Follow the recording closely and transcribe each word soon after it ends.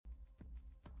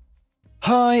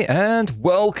Hi, and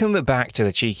welcome back to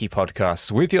the Cheeky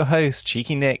Podcast with your hosts,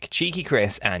 Cheeky Nick, Cheeky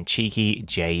Chris, and Cheeky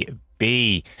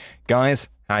JB. Guys,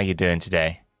 how you doing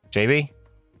today? JB?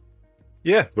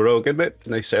 Yeah, we're all good, mate.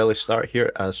 Nice early start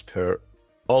here, as per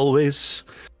always.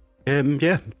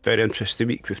 Yeah, very interesting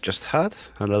week we've just had.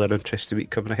 Another interesting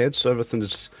week coming ahead, so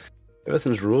everything's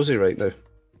rosy right now.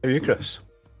 How are you, Chris?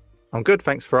 I'm good,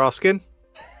 thanks for asking.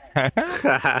 I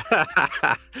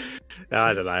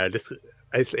don't know.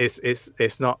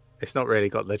 It's not really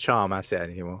got the charm, has it,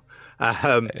 anymore?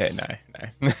 No.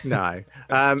 No.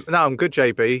 No, I'm good,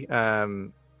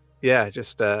 JB.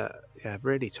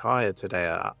 Really tired today.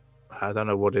 I don't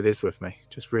know what it is with me.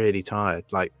 Just really tired,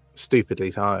 like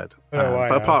stupidly tired.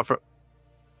 But apart from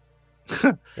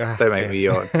don't make me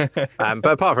yawn.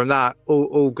 But apart from that,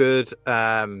 all good.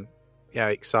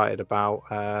 Excited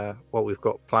about what we've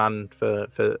got planned for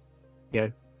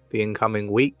the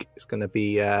incoming week. It's going to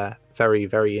be very,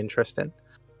 very interesting,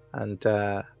 and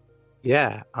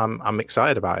I'm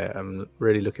excited about it. I'm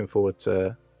really looking forward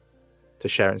to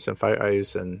sharing some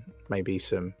photos and maybe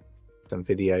some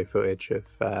video footage of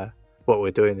what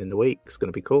we're doing in the week. It's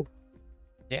going to be cool.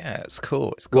 Yeah, it's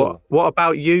cool. It's cool. What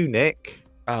about you, Nick?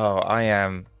 Oh,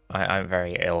 I'm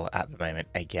very ill at the moment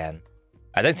again.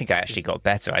 I don't think I actually got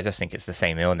better. I just think it's the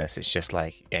same illness. It's just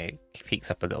like it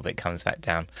peaks up a little bit, comes back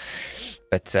down.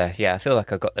 But I feel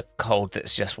like I've got the cold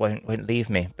that's just won't leave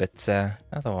me. But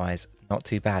otherwise, not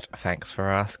too bad. Thanks for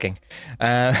asking.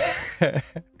 Never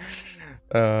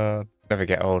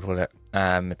get old, will it?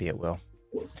 Maybe it will.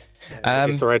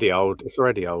 It's already old. It's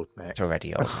already old, mate. It's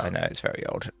already old. I know, it's very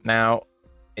old. Now,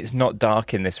 it's not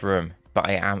dark in this room, but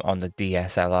I am on the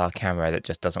DSLR camera that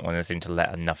just doesn't want to seem to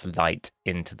let enough light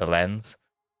into the lens.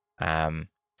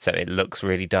 So it looks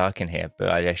really dark in here, but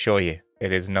I assure you,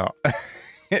 it is not.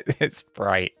 It's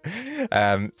bright.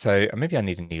 So maybe I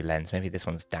need a new lens. Maybe this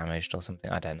one's damaged or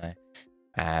something. I don't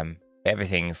know.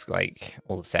 Everything's like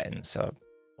all the settings are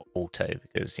auto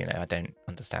because I don't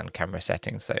understand camera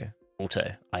settings. So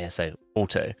auto, ISO,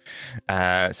 auto.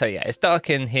 It's dark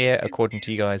in here according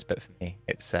to you guys, but for me,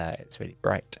 it's really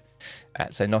bright.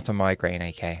 So not a migraine,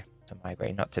 AK. Not a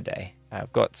migraine, not today.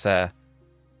 I've got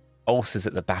ulcers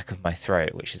at the back of my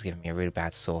throat, which is giving me a really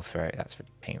bad sore throat. That's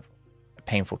really painful.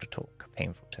 Painful to talk.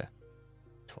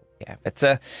 Yeah, but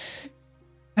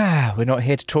we're not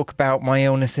here to talk about my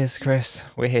illnesses, Chris.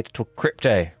 We're here to talk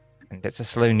crypto, and it's a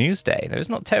slow news day. There's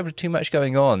not terribly too much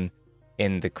going on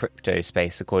in the crypto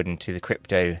space, according to the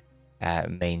crypto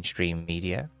mainstream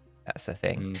media. That's the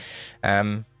thing.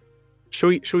 Shall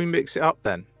we mix it up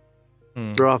then?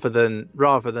 Rather than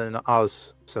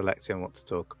us selecting what to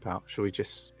talk about, should we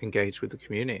just engage with the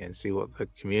community and see what the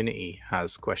community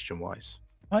has question-wise?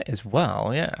 Might as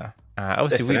well, yeah.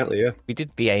 Obviously, we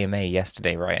did the AMA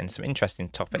yesterday, right? And some interesting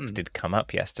topics did come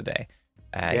up yesterday.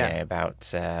 About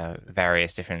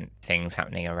various different things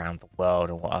happening around the world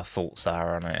and what our thoughts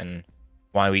are on it, and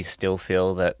why we still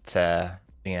feel that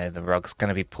the rug's going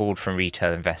to be pulled from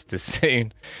retail investors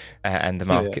soon, and the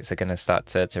markets are going to start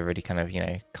to really kind of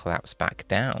collapse back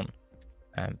down.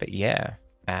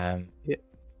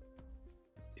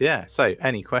 So,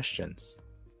 any questions?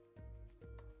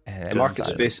 The market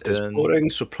space is boring,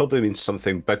 so probably means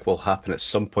something big will happen at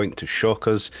some point to shock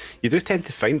us. You do tend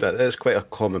to find that it's quite a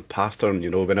common pattern,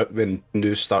 when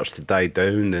news starts to die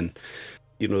down, and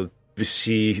we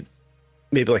see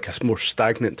maybe like a more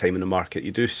stagnant time in the market.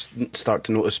 You do start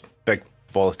to notice big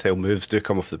volatile moves do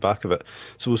come off the back of it.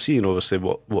 So we'll see, obviously,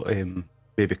 what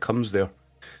maybe comes there.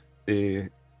 There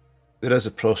is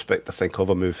a prospect, I think, of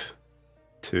a move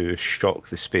to shock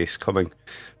the space coming,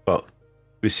 but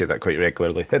we say that quite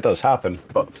regularly. It does happen,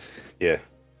 but yeah.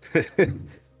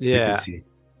 Yeah.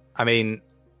 I mean,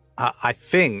 I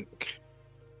think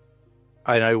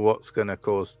I know what's going to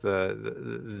cause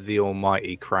the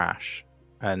almighty crash,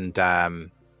 and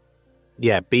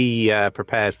be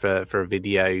prepared for a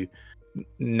video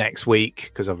next week,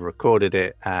 because I've recorded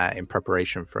it in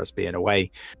preparation for us being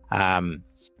away,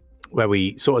 where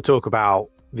we sort of talk about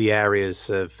the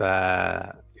areas of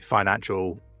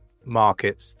financial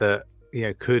markets that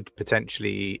could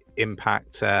potentially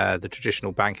impact the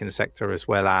traditional banking sector as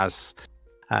well as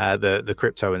the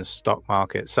crypto and stock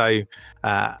market. So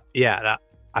I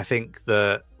think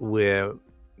that we're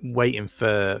waiting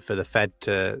for the Fed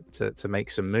to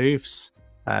make some moves.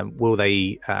 Will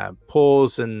they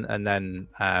pause and then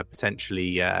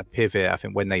potentially pivot? I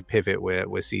think when they pivot,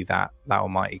 we'll see that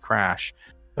almighty crash.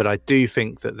 But I do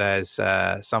think that there's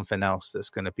something else that's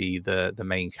going to be the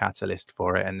main catalyst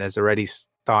for it. And there's already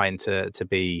starting to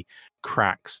be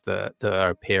cracks that are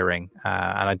appearing,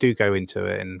 and I do go into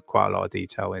it in quite a lot of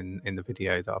detail in the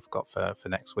video that I've got for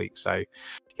next week. So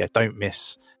yeah, don't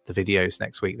miss the videos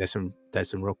next week. There's some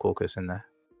real corkers in there.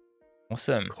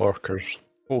 Awesome. Corkers.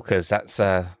 Corkers, that's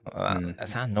a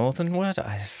northern word?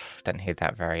 I don't hear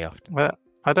that very often. Well,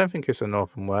 I don't think it's a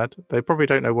northern word. They probably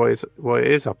don't know what it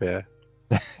is up here.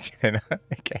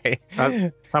 Okay.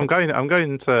 I'm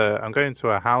going to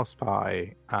a house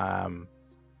party.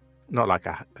 Not like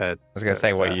I was going to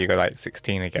say, what, you go like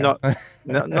 16 again? Not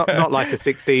like a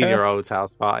 16-year-old's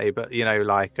house party, but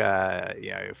like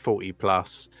 40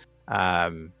 plus.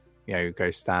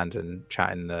 Go stand and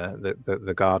chat in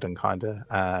the garden, kind of.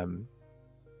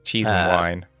 Cheese and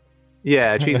wine.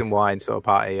 Yeah, cheese and wine sort of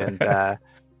party, and I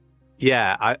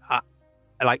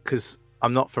like, because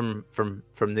I'm not from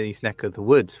these neck of the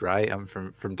woods, right? I'm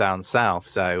from down south,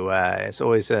 so it's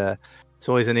always an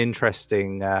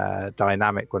interesting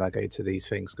dynamic when I go to these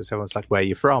things, because everyone's like, "Where are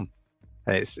you from?"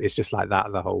 And it's just like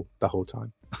that the whole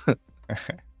time.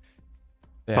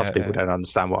 Plus, people don't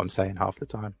understand what I'm saying half the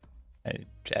time.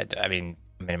 I mean,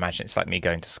 imagine it's like me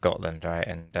going to Scotland, right,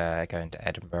 and going to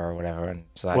Edinburgh or whatever, and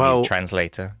so I need a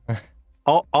translator.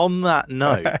 On that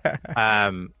note,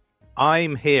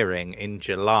 I'm hearing in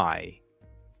July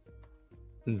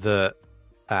that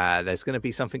there's going to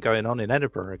be something going on in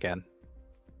Edinburgh again.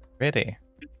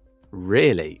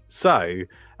 Really? So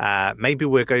maybe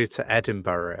we'll go to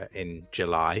Edinburgh in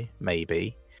July.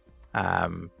 Maybe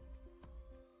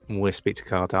we'll speak to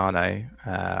Cardano,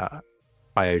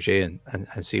 IOG,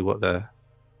 and see what the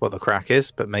crack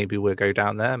is. But maybe we'll go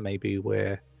down there. Maybe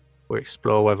we'll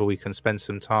explore whether we can spend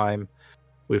some time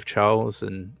with Charles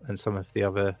and some of the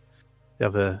other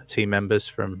team members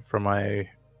from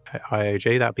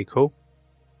IOG. That'd be cool.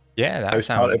 Yeah, that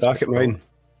sounds back at mine.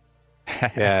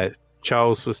 Yeah,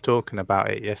 Charles was talking about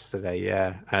it yesterday.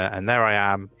 Yeah, and there I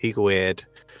am, eagle-eared.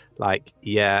 Like,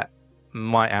 yeah,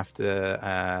 might have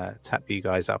to tap you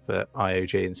guys up at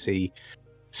IOG and see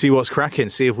what's cracking.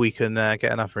 See if we can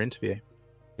get another interview.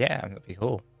 Yeah, that'd be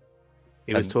cool.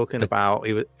 He was talking about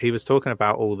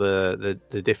all the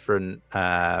different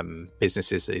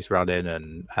businesses that he's running,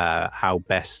 and how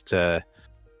best to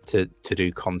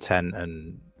do content,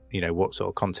 and what sort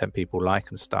of content people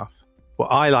like and stuff. Well,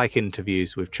 I like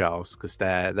interviews with Charles because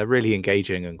they're really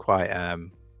engaging and quite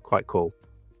cool.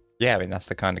 Yeah, I mean, that's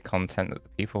the kind of content that the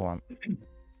people want.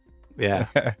 Yeah.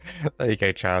 There you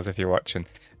go, Charles, if you're watching.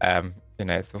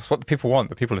 It's what the people want.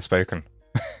 The people have spoken.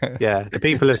 Yeah, the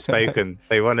people have spoken.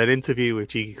 They want an interview with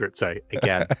Cheeky Crypto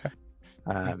again.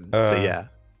 So yeah.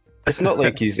 It's not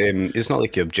like it's not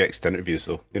like he objects to interviews,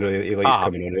 though. He likes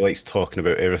coming on. He likes talking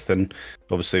about everything.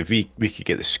 Obviously, if we could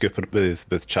get the scoop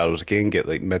with Charles again, get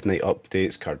like midnight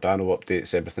updates, Cardano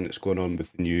updates, everything that's going on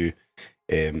with the new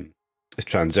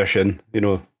transition.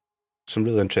 Some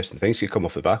really interesting things could come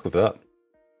off the back of that.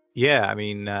 Yeah, I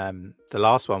mean, the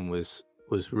last one was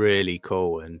really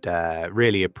cool, and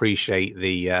really appreciate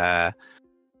the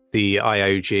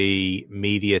IOG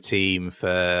media team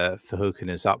for hooking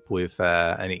us up with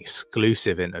an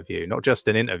exclusive interview. Not just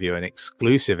an interview, an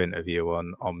exclusive interview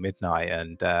on midnight.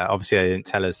 And obviously they didn't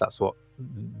tell us that's what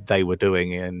they were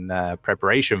doing in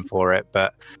preparation for it,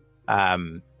 but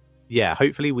yeah,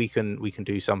 hopefully we can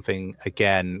do something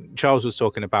again. Charles was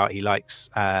talking about he likes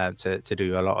to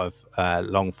do a lot of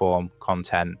long form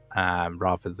content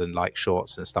rather than like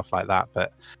shorts and stuff like that,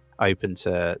 but open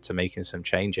to making some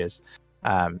changes.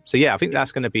 So yeah, I think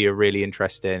that's going to be a really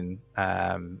interesting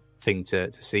thing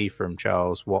to see from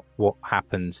Charles. What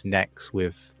happens next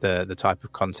with the type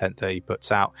of content that he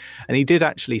puts out? And he did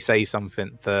actually say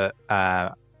something that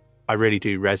I really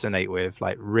do resonate with.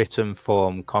 Like, written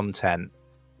form content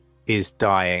is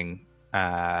dying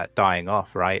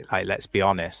off, right? Like, let's be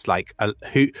honest. Like,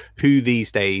 who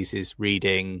these days is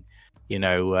reading, an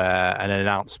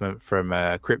announcement from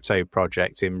a crypto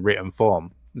project in written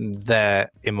form? They're,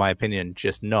 in my opinion,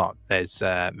 just not. There's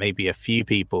maybe a few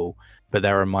people, but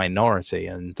they're a minority,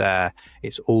 and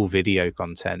it's all video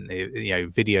content.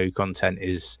 Video content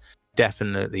is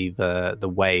definitely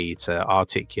the way to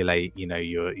articulate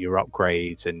your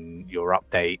upgrades and your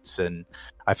updates. And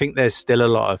I think there's still a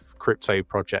lot of crypto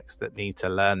projects that need to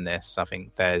learn this. I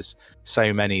think there's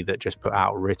so many that just put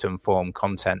out written form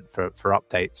content for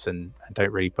updates and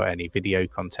don't really put any video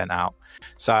content out.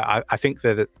 So I think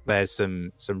that there's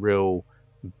some real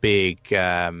big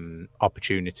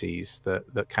opportunities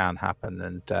that can happen,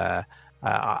 and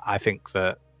I think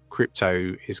that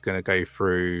crypto is going to go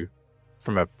through,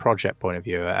 from a project point of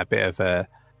view, a bit of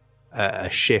a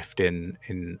shift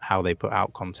in how they put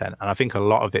out content, and I think a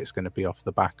lot of it's going to be off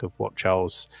the back of what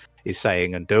Charles is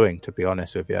saying and doing. To be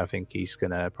honest with you, I think he's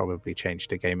going to probably change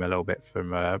the game a little bit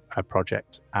from a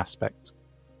project aspect.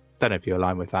 Don't know if you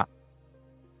align with that.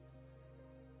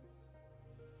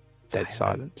 Dead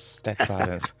silence. Dead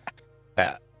silence.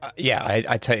 Yeah,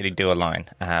 I totally do align.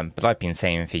 But I've been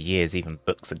saying for years, even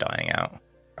books are dying out.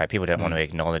 Right? People don't want to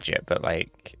acknowledge it, but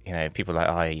like, you know, people are like,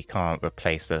 oh, you can't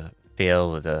replace the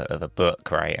feel of a book,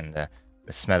 right? And the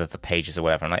smell of the pages or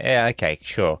whatever. I'm like, yeah, okay,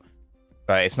 sure.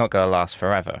 But it's not going to last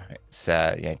forever. It's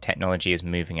you know, technology is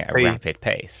moving at a rapid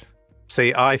pace.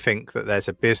 See, I think that there's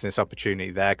a business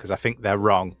opportunity there because I think they're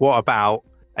wrong. What about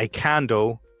a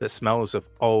candle that smells of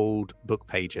old book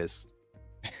pages?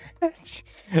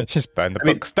 Just burn the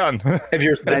books, done. If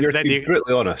you're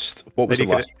brutally honest, what was the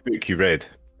last book you read?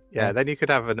 Yeah, then you could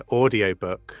have an audio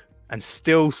book and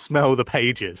still smell the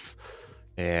pages.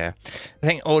 Yeah, I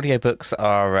think audiobooks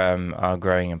are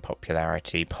growing in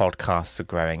popularity. Podcasts are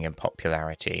growing in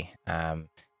popularity.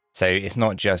 So it's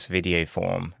not just video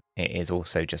form; it is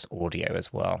also just audio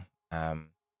as well.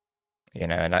 You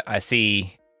know, and I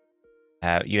see.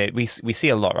 You know, we see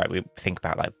a lot, right? We think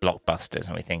about like blockbusters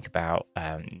and we think about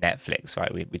Netflix,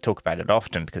 right? We talk about it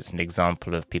often because it's an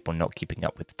example of people not keeping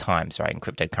up with the times, right? And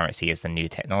cryptocurrency is the new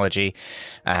technology,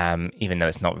 even though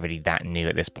it's not really that new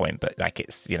at this point, but like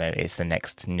it's, you know, it's the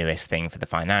next newest thing for the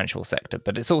financial sector.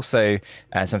 But it's also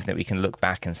something that we can look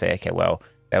back and say, okay, well,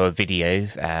 there were video,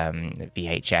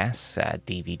 VHS,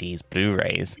 DVDs,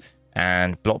 Blu-rays,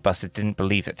 and Blockbuster didn't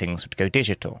believe that things would go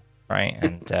digital, right?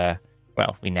 And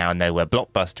well, we now know where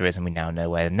Blockbuster is and we now know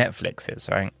where Netflix is,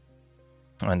 right?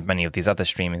 And many of these other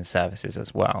streaming services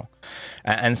as well.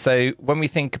 And so when we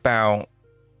think about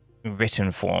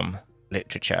written form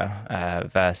literature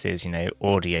versus, you know,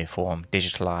 audio form,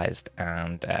 digitalized,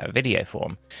 and video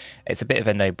form, it's a bit of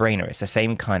a no-brainer. It's the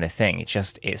same kind of thing.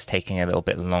 It's taking a little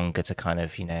bit longer to kind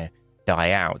of, you know,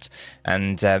 die out.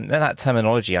 And that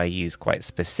terminology I use quite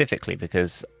specifically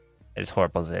because, as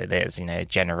horrible as it is, you know,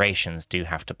 generations do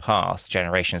have to pass.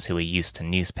 Generations who are used to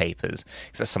newspapers,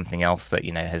 because that's something else that,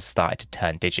 you know, has started to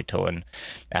turn digital, and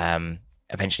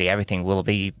eventually everything will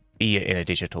be in a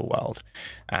digital world,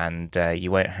 and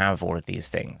you won't have all of these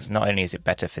things. Not only is it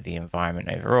better for the environment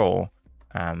overall,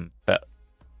 but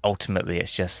ultimately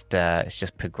it's just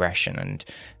progression. And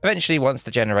eventually, once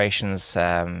the generations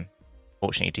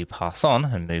fortunately do pass on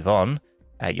and move on,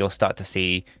 you'll start to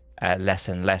see less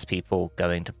and less people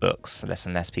going to books, less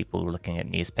and less people looking at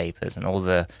newspapers and all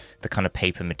the kind of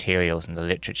paper materials and the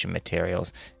literature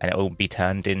materials, and it will be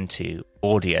turned into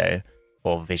audio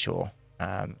or visual,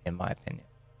 in my opinion.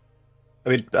 I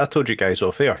mean, I told you guys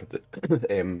off air that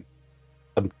I'm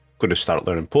going to start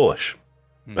learning Polish.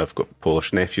 I've got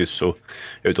Polish nephews, so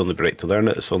it would only be right to learn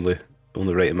it. It's only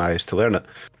right in my eyes to learn it.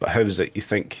 But how is it you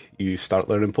think you start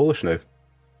learning Polish now?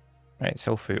 Right, it's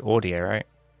all through audio, right?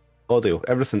 Audio.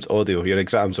 Everything's audio. Your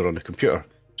exams are on a computer.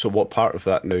 So what part of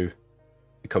that now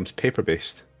becomes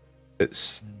paper-based?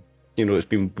 It's, you know, it's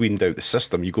been weaned out the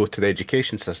system. You go to the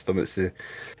education system, it's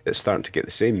starting to get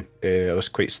the same. I was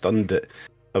quite stunned that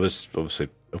obviously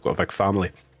I've got a big family.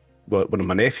 Well, one of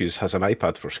my nephews has an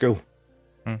iPad for school.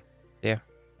 Yeah.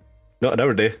 Not in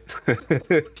our day.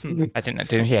 I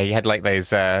didn't. Yeah, you had like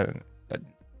those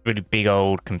really big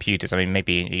old computers. I mean,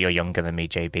 maybe you're younger than me,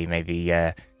 JB. Maybe.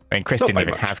 I mean, Chris didn't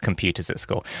even have computers at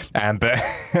school. But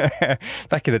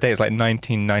back in the day, it's like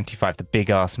 1995. The big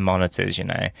ass monitors, you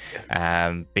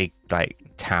know, big like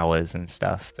towers and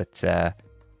stuff. But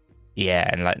yeah,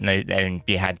 and like and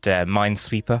you had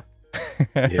Minesweeper.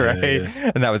 Right,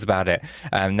 yeah. And that was about it.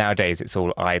 Nowadays it's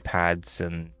all iPads,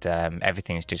 and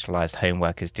everything is digitalized.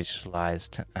 Homework is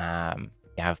digitalized.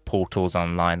 You have portals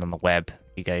online on the web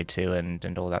you go to,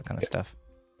 and all that kind of stuff.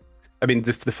 I mean,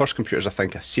 the first computers I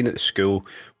think I seen at the school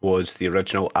was the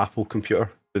original Apple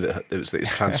computer. It was the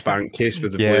transparent case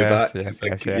with the blue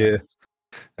back. Yeah,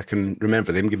 I can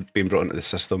remember them being brought into the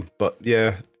system. But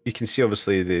yeah, you can see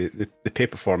obviously the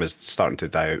paper form is starting to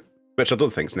die out, which I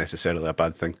don't think is necessarily a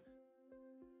bad thing.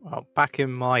 Well, back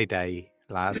in my day,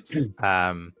 lads,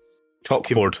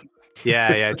 chalkboard.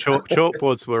 Yeah,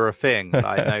 chalkboards were a thing.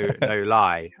 Like, no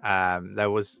lie.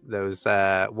 There was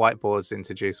whiteboards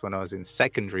introduced when I was in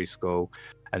secondary school,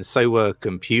 and so were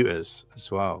computers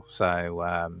as well.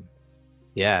 So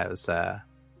yeah, it's a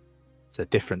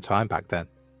different time back then.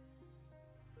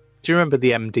 Do you remember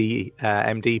the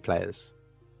MD players?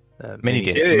 Mini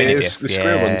discs, the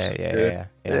square ones.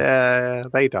 Yeah,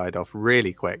 they died off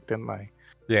really quick, didn't they?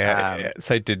 Yeah,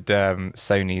 so did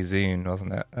Sony Zune,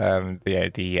 wasn't it?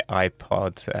 The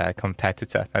iPod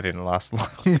competitor. That didn't last long.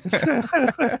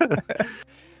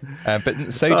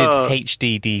 But so did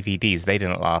HD DVDs. They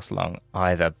didn't last long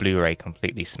either. Blu-ray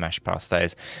completely smashed past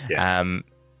those. Yeah.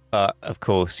 But of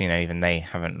course, even they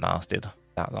haven't lasted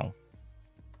that long.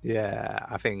 Yeah,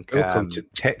 I think. Welcome to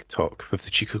Tech Talk with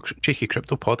the Cheeky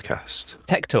Crypto Podcast.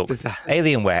 Tech Talk.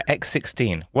 Alienware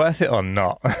X16. Worth it or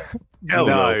not?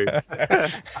 No.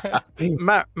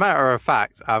 Matter of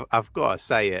fact, I've got to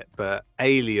say it, but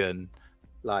Alien,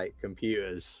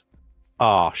 computers,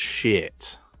 are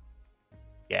shit.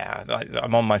 Yeah,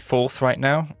 I'm on my 4th right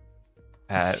now.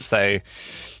 So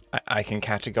I can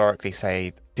categorically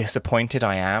say disappointed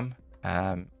I am,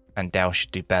 and Dell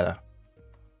should do better.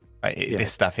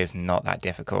 This stuff is not that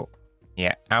difficult.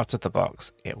 Yeah, out of the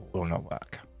box, it will not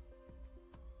work.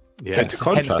 Yeah, hence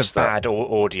the bad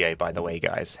audio, by the way,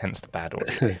 guys. Hence the bad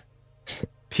audio.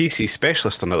 PC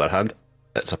Specialist, on the other hand,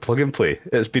 it's a plug and play.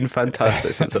 It's been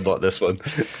fantastic since I bought this one.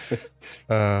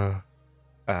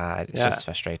 It's just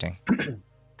frustrating.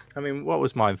 I mean, what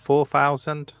was mine?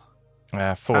 4,000?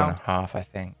 4.5, I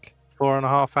think.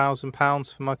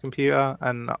 £4,500 for my computer,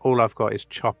 and all I've got is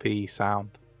choppy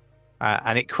sound,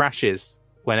 and it crashes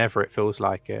whenever it feels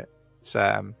like it.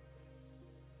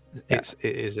 It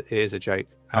is a joke.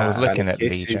 I was looking at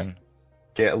Legion.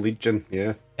 Get a Legion,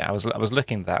 yeah. Yeah, I was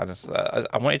looking at that.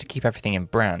 I wanted to keep everything in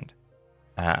brand.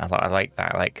 I like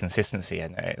that. I like consistency,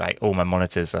 and all my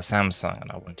monitors are Samsung,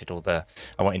 and I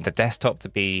wanted the desktop to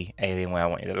be Alienware. I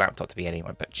wanted the laptop to be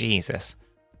Alienware. But Jesus,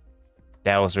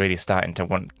 Dell's really starting to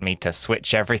want me to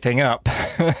switch everything up.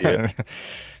 Yeah.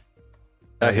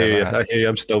 I hear you.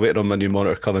 I'm still waiting on my new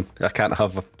monitor coming.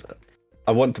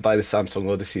 I want to buy the Samsung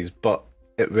Odysseys, but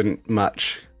it wouldn't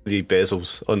match the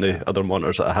bezels on the other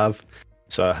monitors that I have.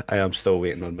 So I am still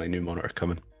waiting on my new monitor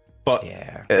coming. But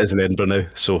it is in Edinburgh now,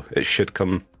 so it should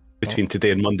come between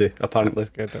today and Monday, apparently.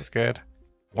 That's good.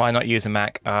 Why not use a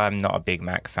Mac? I'm not a big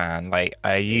Mac fan.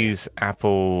 I use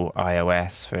Apple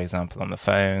iOS, for example, on the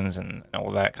phones and all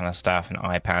that kind of stuff, and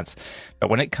iPads. But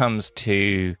when it comes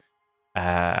to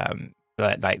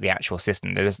the actual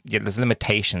system, there's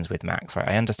limitations with Macs, right?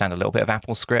 I understand a little bit of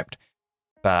AppleScript,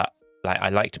 but I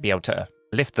like to be able to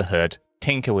lift the hood,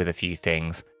 tinker with a few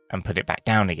things, and put it back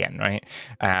down again, right?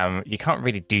 You can't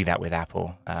really do that with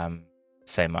Apple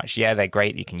so much. Yeah, they're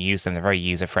great. You can use them. They're very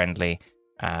user-friendly.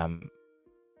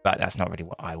 But that's not really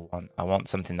what I want. I want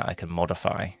something that I can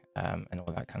modify and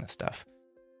all that kind of stuff.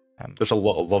 There's a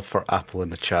lot of love for Apple in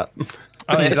the chat.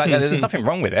 There's nothing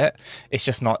wrong with it. It's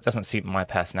just doesn't suit my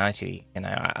personality.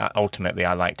 Ultimately,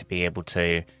 I like to be able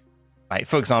to,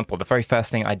 for example, the very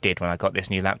first thing I did when I got this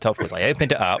new laptop was I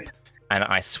opened it up and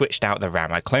I switched out the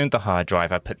RAM. I cloned the hard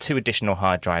drive. I put 2 additional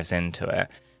hard drives into it.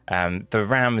 The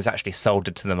RAM was actually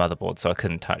soldered to the motherboard, so I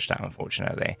couldn't touch that,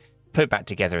 unfortunately. Put it back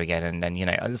together again, and then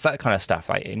it's that kind of stuff.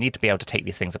 You need to be able to take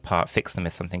these things apart, fix them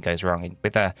if something goes wrong. And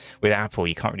with Apple,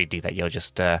 you can't really do that. You'll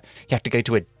just you have to go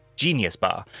to a Genius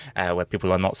bar where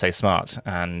people are not so smart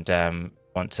and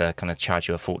want to kind of charge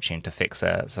you a fortune to fix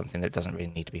something that doesn't really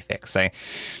need to be fixed. So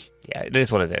yeah, it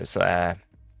is what it is.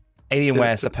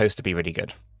 Alienware is supposed to be really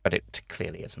good, but it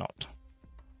clearly is not.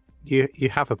 You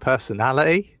have a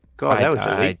personality. God, that was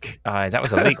a leak. That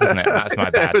was a leak, wasn't it? That's my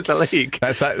bad. That was a leak.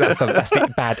 That's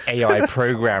the bad AI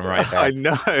program right there. I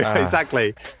know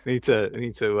exactly. Need to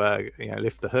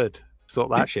lift the hood, sort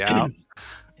that shit out.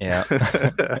 Yeah.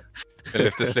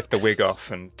 lift the wig off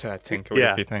and tinker with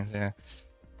a few things. Yeah.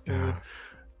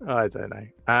 I don't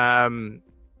know.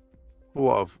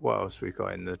 What else we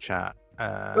got in the chat?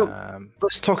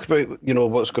 Let's talk about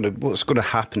what's going to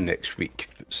happen next week.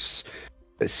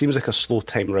 It seems like a slow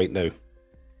time right now.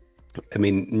 I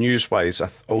mean, news-wise, I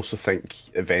also think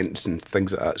events and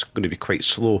things like that is going to be quite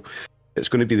slow. It's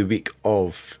going to be the week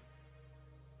of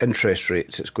interest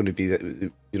rates. It's going to be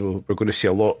we're going to see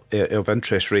a lot of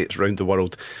interest rates around the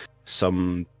world.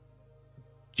 Some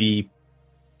GDP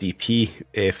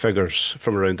figures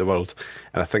from around the world,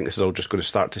 and I think this is all just going to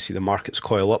start to see the markets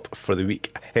coil up for the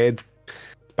week ahead.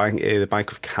 The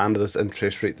Bank of Canada's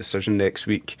interest rate decision next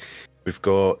week. We've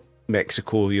got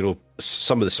Mexico,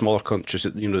 some of the smaller countries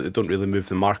that that don't really move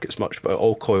the markets much, but it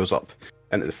all coils up.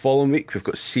 And the following week we've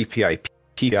got CPI,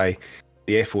 PPI,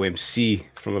 the FOMC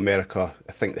from America.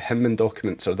 I think the Hinman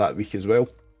documents are that week as well.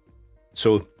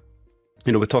 So,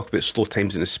 we talk about slow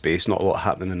times in the space, not a lot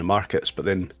happening in the markets, but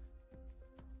then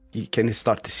you kind of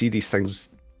start to see these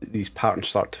patterns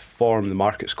start to form, the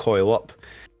markets coil up.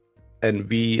 And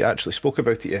we actually spoke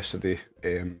about it yesterday.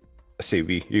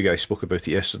 You guys spoke about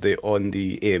it yesterday on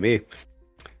the AMA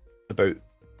about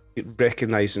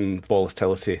recognising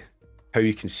volatility, how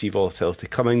you can see volatility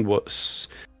coming, what's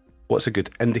a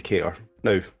good indicator.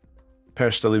 Now,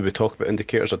 personally, we talk about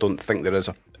indicators. I don't think there is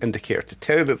an indicator to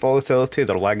tell you about volatility.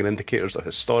 They're lagging indicators, they're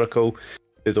historical.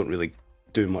 They don't really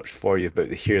do much for you about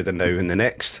the here, the now, and the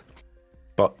next.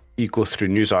 But you go through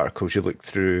news articles, you look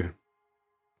through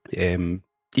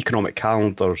economic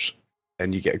calendars,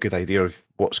 and you get a good idea of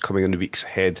what's coming in the weeks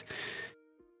ahead.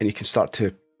 And you can start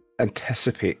to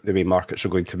anticipate the way markets are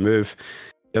going to move.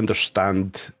 You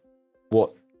understand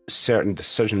what certain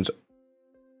decisions,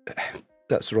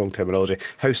 that's the wrong terminology,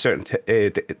 how certain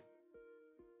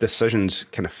decisions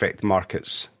can affect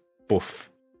markets, both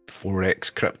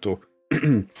Forex, crypto.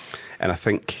 And I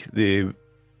think the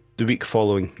week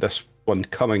following this one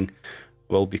coming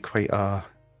will be quite a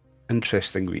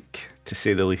interesting week, to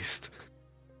say the least.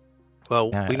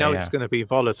 Well, we know it's going to be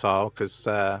volatile because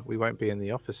we won't be in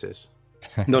the offices.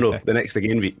 No, the next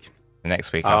again week. The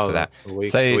next week after that.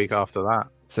 The week after that.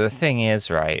 So the thing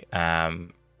is, right,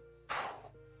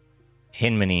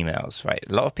 Hinman emails, right?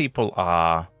 A lot of people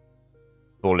are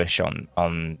bullish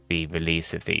on the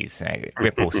release of these.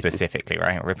 Ripple specifically,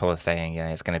 right? Ripple is saying,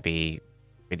 it's going to be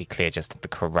really clear just the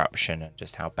corruption and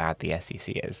just how bad the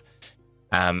SEC is.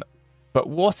 But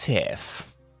what if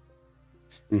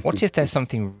there's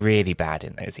something really bad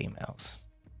in those emails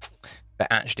that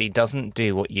actually doesn't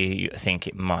do what you think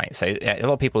it might? So a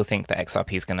lot of people think that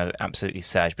XRP is going to absolutely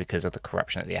surge because of the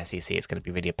corruption at the SEC. It's going to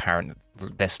be really apparent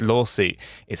that this lawsuit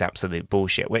is absolute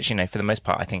bullshit, which, for the most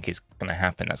part, I think is going to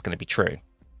happen. That's going to be true.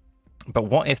 But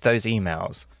what if those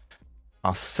emails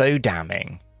are so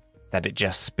damning that it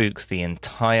just spooks the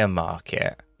entire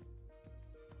market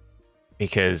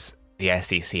because the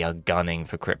SEC are gunning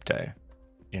for crypto?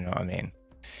 Do you know what I mean?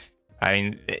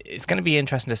 It's going to be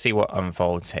interesting to see what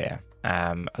unfolds here.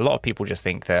 A lot of people just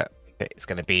think that it's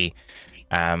going to be,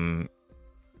 all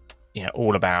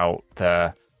about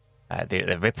the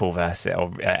Ripple versus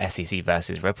or SEC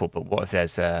versus Ripple. But what if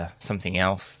there's something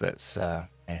else that's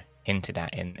hinted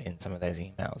at in some of those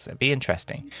emails? It'd be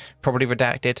interesting. Probably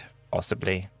redacted,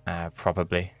 possibly,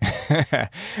 probably.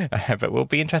 But we'll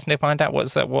be interesting to find out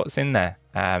what's in there,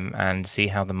 and see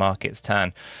how the markets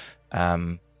turn.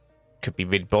 Could be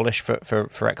really bullish for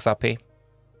XRP.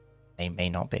 They may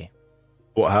not be.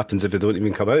 What happens if they don't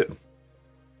even come out?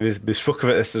 We spoke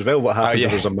about this as well. What happens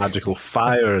if there's a magical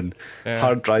fire and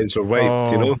hard drives are wiped?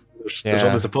 There's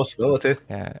always a possibility.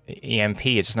 Yeah, EMP,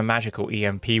 just a magical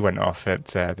EMP went off at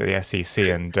the SEC,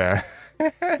 and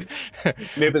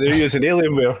maybe they're using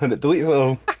Alienware and it deletes it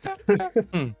all.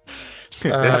 They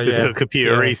have to do a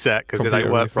computer reset because it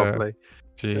don't work properly.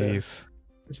 Jeez.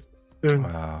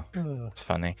 Wow, it's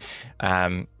funny.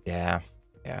 Yeah.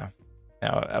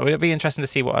 It would be interesting to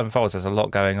see what unfolds. There's a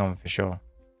lot going on for sure.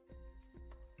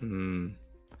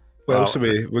 Well, so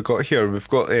we got here. We've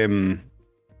got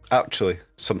actually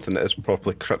something that is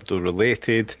properly crypto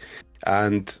related,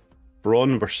 and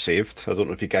Tron were saved. I don't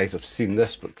know if you guys have seen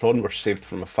this, but Tron were saved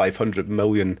from a $500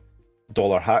 million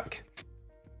hack,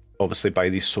 obviously by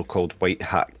these so-called white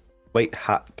hat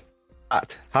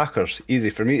hackers. Easy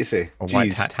for me to say.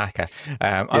 White hat hacker.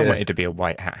 I wanted to be a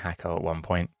white hat hacker at one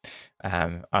point.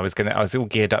 I was all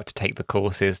geared up to take the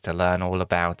courses to learn all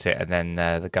about it, and then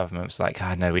the government was like,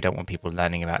 no, we don't want people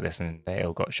learning about this, and they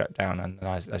all got shut down. And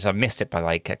I missed it by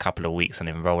like a couple of weeks and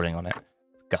enrolling on it.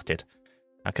 Gutted.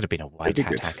 I could have been a white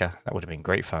hat hacker. That would have been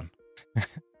great fun.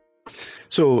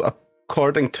 So,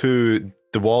 according to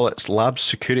the wallet's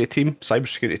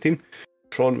cybersecurity team,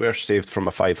 Tron were saved from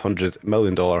a $500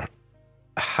 million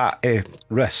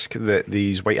risk that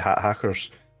these white hat hackers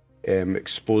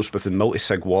exposed with the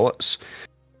multi-sig wallets.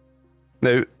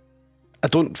 Now, I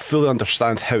don't fully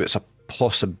understand how it's a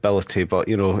possibility, but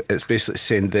it's basically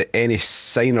saying that any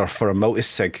signer for a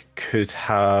multi-sig could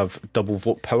have double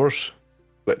vote powers,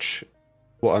 which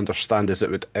what I understand is it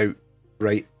would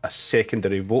outright a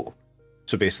secondary vote.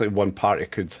 So basically one party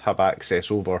could have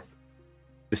access over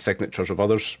the signatures of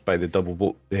others by the double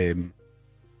vote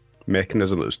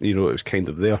mechanism. It was kind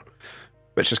of there,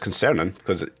 which is concerning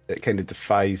because it kind of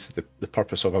defies the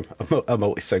purpose of a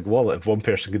multi-sig wallet. If one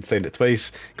person can sign it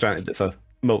twice, granted it's a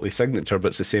multi-signature, but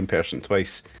it's the same person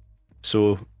twice.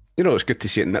 So, it's good to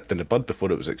see it nipped in the bud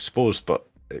before it was exposed, but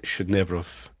it should never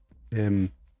have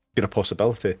been a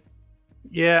possibility.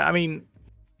 Yeah,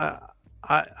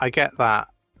 I get that.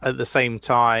 At the same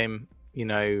time,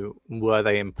 were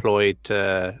they employed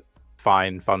to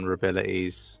find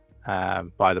vulnerabilities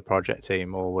by the project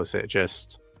team, or was it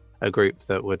just a group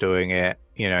that were doing it,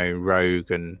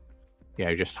 rogue and,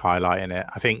 just highlighting it?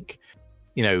 I think,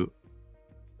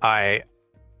 I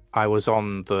was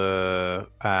on the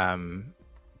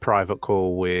private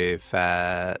call with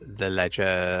the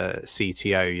Ledger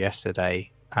CTO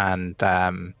yesterday, and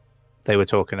they were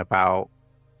talking about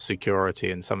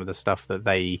security and some of the stuff that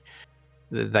they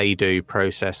do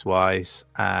process wise.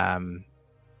 And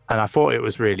I thought it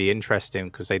was really interesting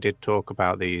because they did talk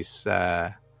about these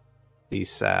hacker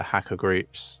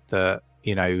groups that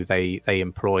they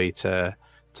employ to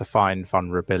find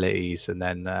vulnerabilities and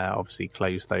then obviously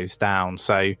close those down.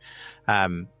 So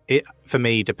it for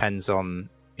me depends on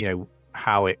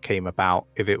how it came about.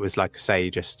 If it was like say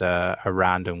just a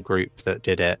random group that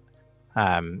did it,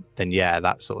 then yeah,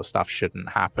 that sort of stuff shouldn't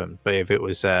happen. But if it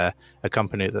was a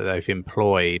company that they've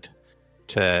employed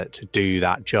to do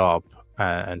that job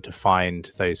and to find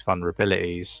those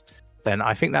vulnerabilities, then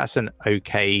I think that's an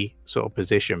okay sort of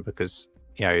position, because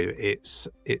it's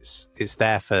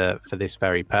there for this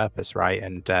very purpose, right?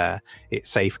 And it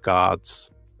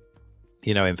safeguards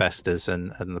investors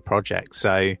and the project.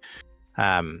 So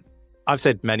I've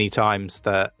said many times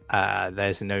that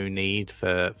there's no need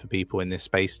for people in this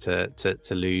space to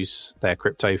lose their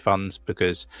crypto funds,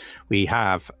 because we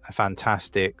have a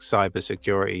fantastic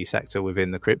cybersecurity sector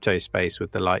within the crypto space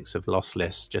with the likes of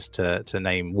Lossless, just to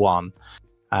name one.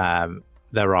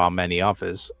 There are many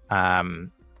others,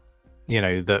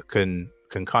 that can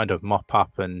kind of mop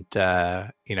up and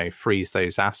freeze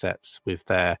those assets with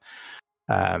their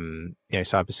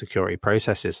cybersecurity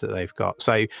processes that they've got.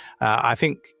 So I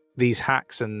think these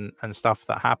hacks and stuff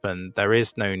that happen, there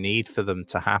is no need for them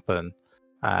to happen.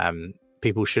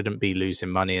 People shouldn't be losing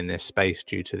money in this space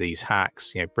due to these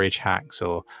hacks, bridge hacks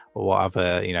or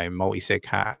whatever, multi-sig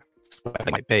hacks, whatever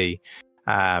it might be.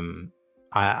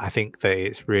 I think that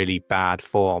it's really bad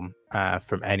form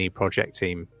from any project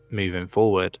team moving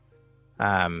forward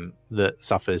that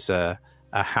suffers a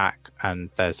hack and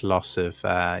there's loss of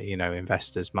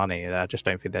investors' money. I just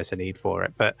don't think there's a need for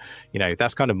it. But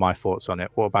that's kind of my thoughts on it.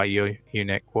 What about you,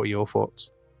 Nick? What are your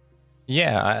thoughts?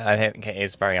 Yeah, I think it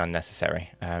is very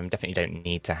unnecessary. Definitely don't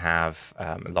need to have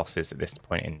losses at this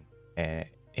point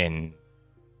in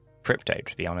crypto,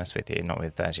 to be honest with you. Not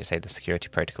with, as you say, the security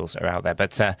protocols that are out there.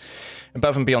 But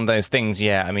above and beyond those things,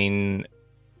 yeah, I mean,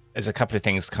 there's a couple of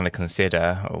things to kind of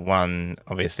consider. One,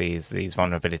 obviously, is these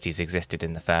vulnerabilities existed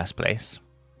in the first place.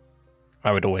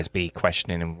 I would always be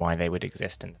questioning why they would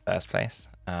exist in the first place.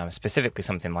 Specifically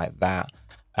something like that,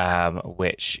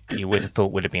 which you would have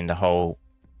thought would have been the whole,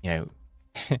 the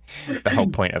whole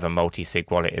point of a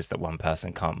multi-sig wallet is that one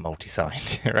person can't multi-sign,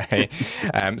 right?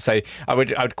 So I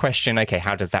would question, okay,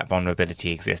 how does that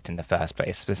vulnerability exist in the first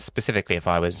place? Specifically, if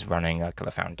I was running like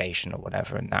a foundation or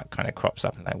whatever, and that kind of crops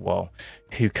up, and like, well,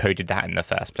 who coded that in the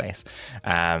first place?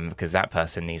 Because that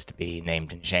person needs to be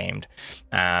named and shamed.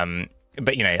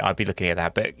 But I'd be looking at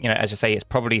that. But as I say, it's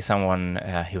probably someone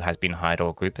who has been hired, or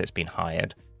a group that's been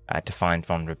hired to find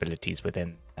vulnerabilities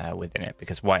within it,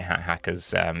 because white hat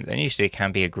hackers, and usually it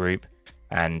can be a group,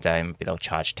 and they'll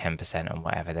charge 10% on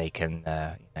whatever they can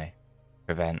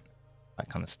prevent, that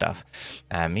kind of stuff.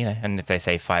 And if they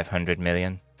say 500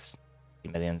 million, 50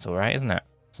 million's all right, isn't it?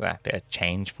 So that bit of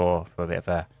change for a bit of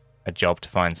a job to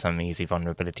find some easy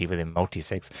vulnerability within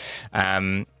multi-sigs.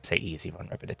 Say easy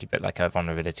vulnerability, but like a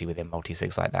vulnerability within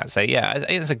multi-sigs like that. So yeah,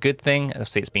 it's a good thing.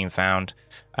 Obviously, it's been found.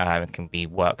 It can be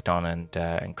worked on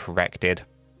and corrected.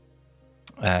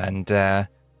 And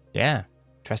yeah,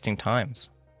 interesting times.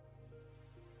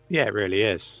 Yeah, it really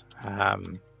is.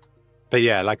 But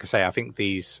yeah, like I say, I think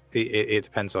it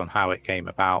depends on how it came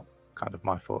about. Kind of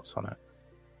my thoughts on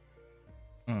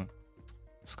it.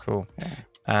 That's cool.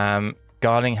 Yeah.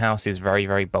 Garling House is very,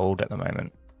 very bold at the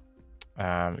moment.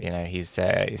 He's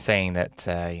saying that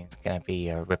it's going to be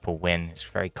a Ripple win. He's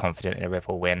very confident in a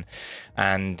Ripple win,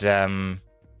 and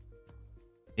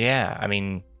yeah, I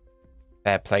mean,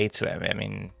 fair play to him. I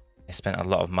mean, he spent a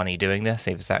lot of money doing this.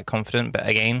 He was that confident, but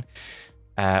again,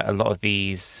 a lot of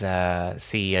these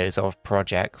CEOs of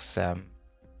projects,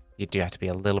 you do have to be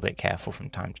a little bit careful from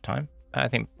time to time. I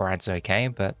think Brad's okay,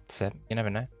 but you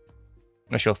never know.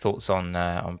 What's your thoughts on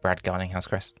Brad Garlinghouse,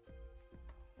 Chris?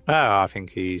 Oh, I think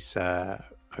he's a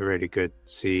really good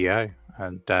CEO,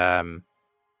 and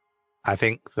I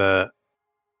think that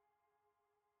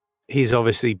he's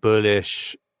obviously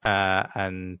bullish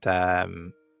and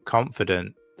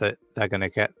confident that they're going to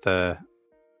get the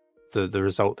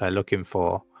result they're looking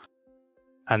for,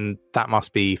 and that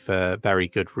must be for very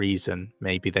good reason.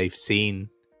 Maybe they've seen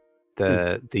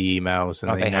the emails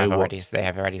and they have already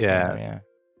seen them, yeah.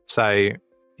 So,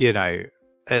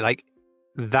 like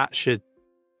that should,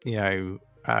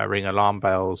 ring alarm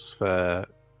bells for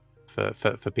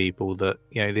people that,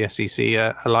 the SEC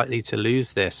are likely to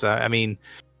lose this. I mean,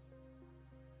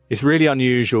 it's really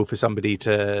unusual for somebody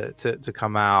to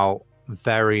come out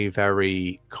very,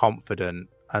 very confident,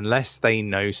 unless they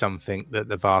know something that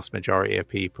the vast majority of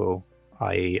people,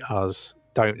 i.e. us,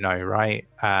 don't know, right?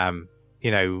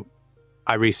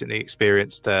 I recently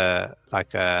experienced a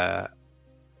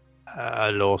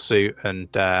lawsuit,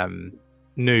 and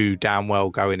knew damn well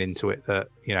going into it that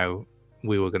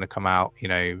we were going to come out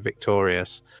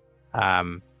victorious,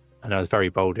 and I was very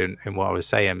bold in what I was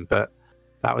saying, but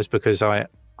that was because I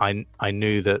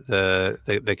knew that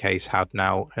the case had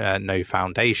now no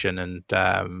foundation, and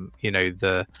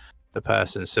the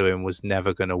person suing was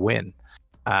never going to win,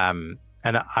 and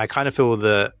I kind of feel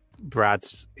that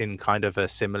Brad's in kind of a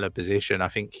similar position. I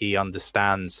think he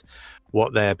understands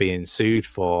what they're being sued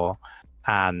for,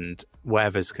 and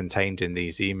whatever's contained in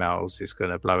these emails is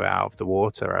going to blow it out of the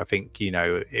water. I think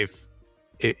if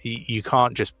you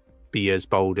can't just be as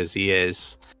bold as he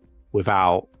is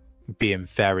without being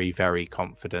very, very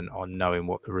confident on knowing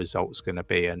what the result's going to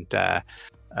be. And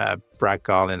Brad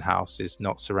Garlinghouse is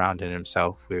not surrounding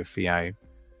himself with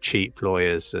cheap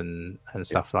lawyers and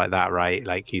stuff like that, right?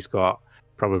 Like, he's got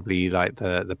probably like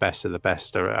the best of the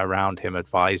best around him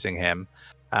advising him,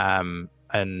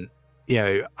 and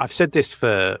I've said this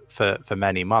for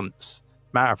many months.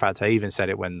 Matter of fact, I even said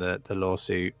it when the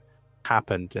lawsuit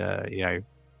happened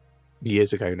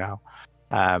years ago now.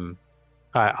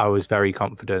 I was very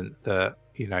confident that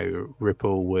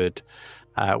Ripple would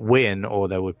win, or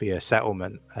there would be a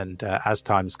settlement, and as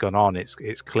time's gone on,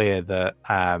 it's clear that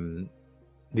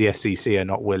the SEC are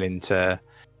not willing to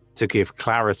give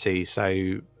clarity,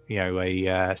 so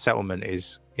a settlement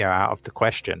is out of the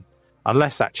question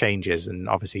unless that changes. And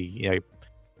obviously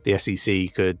the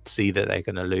SEC could see that they're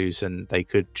going to lose and they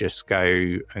could just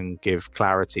go and give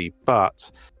clarity,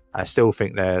 but I still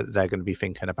think they're going to be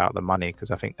thinking about the money, because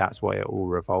I think that's what it all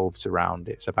revolves around.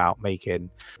 It's about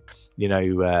making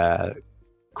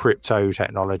crypto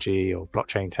technology or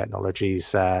blockchain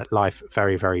technologies life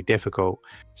very, very difficult.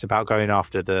 It's about going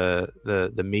after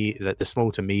the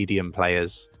small to medium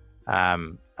players,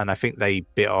 and I think they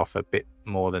bit off a bit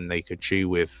more than they could chew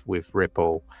with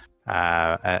Ripple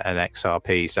and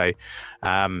XRP. So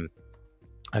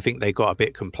I think they got a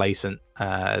bit complacent,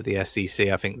 the SEC.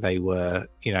 I think they were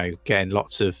getting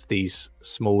lots of these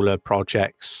smaller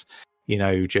projects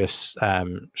just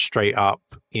straight up,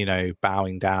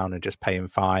 bowing down and just paying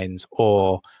fines,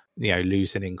 or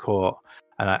losing in court.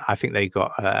 And I think they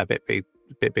got a bit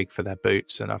big for their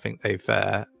boots, and I think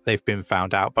they've been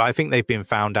found out. But I think they've been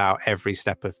found out every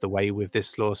step of the way with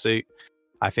this lawsuit.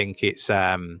 I think it's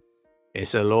a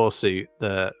lawsuit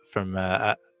that, from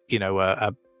I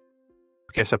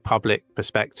guess a public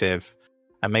perspective,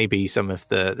 and maybe some of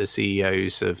the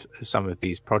CEOs of some of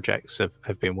these projects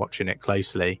have been watching it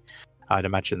closely. I'd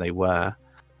imagine they were,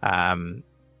 /r,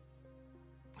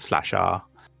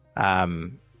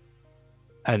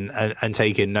 and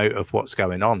taking note of what's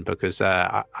going on, because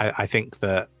I think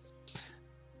that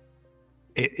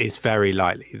it is very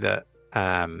likely that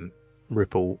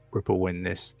Ripple win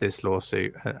this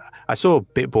lawsuit. I saw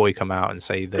BitBoy come out and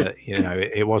say that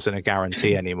it wasn't a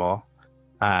guarantee anymore,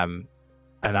 and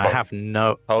I have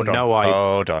no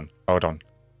idea. Hold on.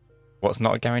 What's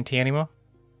not a guarantee anymore?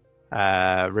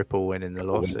 Ripple winning the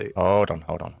lawsuit. Hold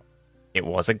on. It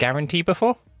was a guarantee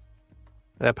before?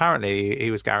 Apparently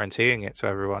he was guaranteeing it to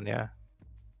everyone, yeah.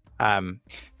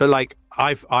 But like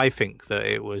I think that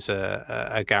it was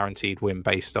a guaranteed win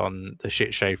based on the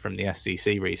shit show from the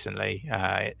SEC recently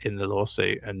in the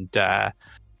lawsuit, and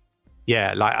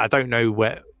like I don't know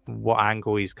what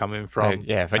angle he's coming from.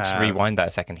 So, if I just rewind that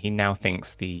a second, he now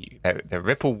thinks the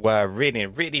Ripple were really in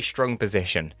a really strong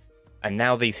position, and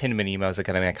now these Hinman emails are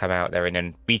going to come out. They're in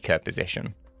a weaker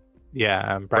position.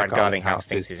 Yeah, Brad Garlinghouse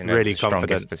thinks he's in really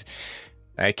confident position.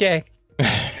 Okay.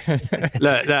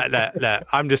 look.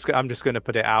 I'm just going to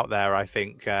put it out there. I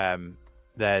think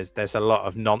there's a lot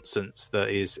of nonsense that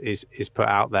is put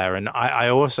out there, and I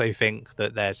also think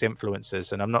that there's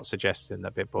influencers, and I'm not suggesting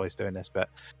that BitBoy's doing this, but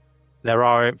there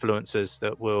are influencers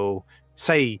that will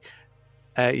say,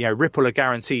 Ripple are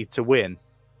guaranteed to win,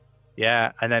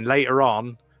 and then later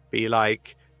on be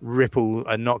like, Ripple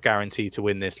are not guaranteed to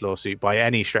win this lawsuit by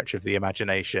any stretch of the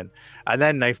imagination. And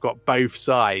then they've got both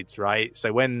sides, right?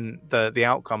 So when the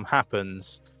outcome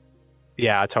happens,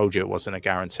 I told you it wasn't a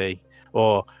guarantee,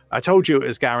 or I told you it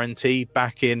was guaranteed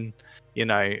back in,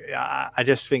 I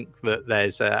just think that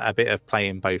there's a bit of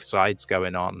playing both sides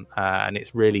going on, and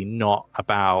it's really not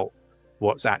about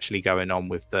what's actually going on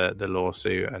with the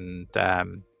lawsuit and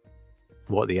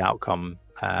what the outcome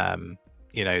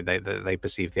they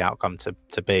perceive the outcome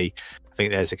to be. I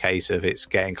think there's a case of it's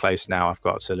getting close now. I've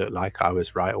got to look like I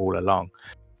was right all along,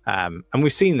 and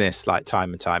we've seen this like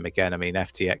time and time again. I mean,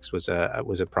 FTX was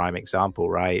a prime example,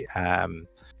 right?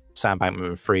 Sam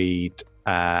Bankman-Fried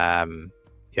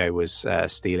was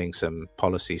stealing some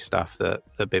policy stuff that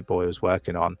BitBoy was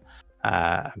working on.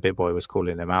 BitBoy was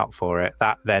calling him out for it.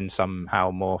 That then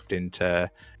somehow morphed into,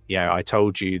 I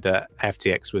told you that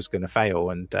FTX was going to fail,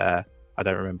 and I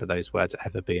don't remember those words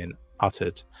ever being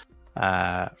uttered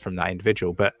from that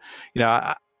individual. But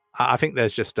I think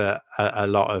there's just a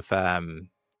lot of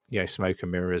smoke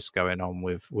and mirrors going on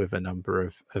with a number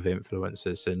of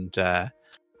influencers, and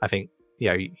I think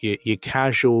your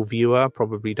casual viewer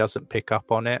probably doesn't pick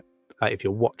up on it. Like if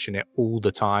you're watching it all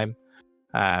the time,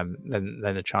 then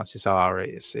the chances are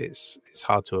it's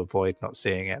hard to avoid not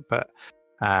seeing it. But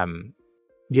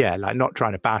like not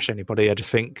trying to bash anybody, I just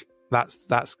think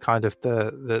that's kind of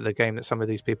the game that some of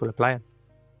these people are playing.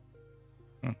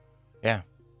 Yeah,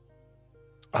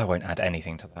 I won't add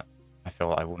anything to that. I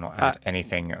feel I will not add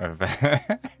anything of. Just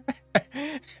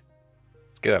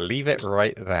gonna leave it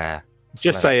right there.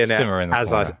 Just saying it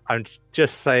as I'm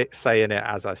just saying it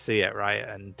as I see it, right?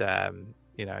 And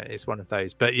it's one of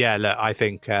those. But yeah, look, I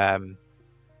think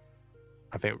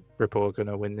Ripple are going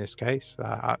to win this case.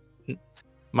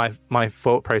 My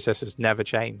thought process has never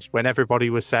changed. When everybody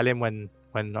was selling, when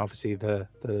obviously the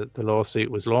lawsuit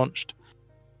was launched,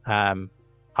 I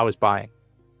was buying.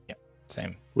 Yeah,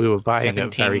 same. We were buying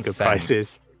at very good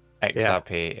prices.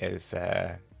 XRP is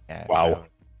wow.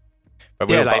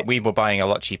 But we were buying a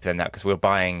lot cheaper than that because we were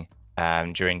buying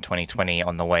during 2020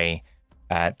 on the way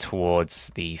towards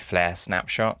the Flare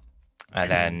snapshot. And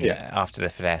then after the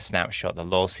Flare snapshot, the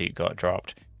lawsuit got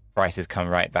dropped. Prices come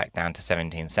right back down to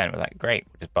 17 cents. We're like, great,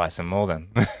 we'll just buy some more then.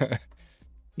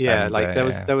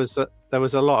 There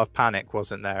was a lot of panic,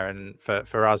 wasn't there? And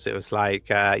for us, it was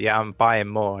like, I'm buying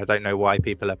more. I don't know why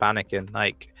people are panicking.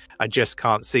 Like, I just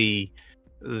can't see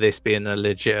this being a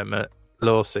legitimate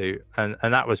lawsuit, and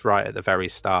that was right at the very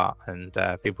start, and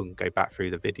people can go back through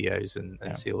the videos and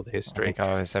see all the history. I think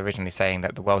I was originally saying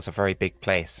that the world's a very big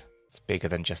place. It's bigger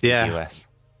than just the US.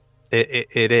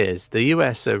 It is. The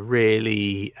US are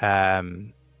really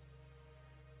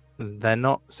they're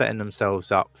not setting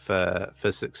themselves up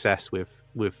for success with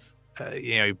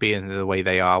being the way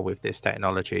they are with this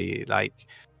technology. Like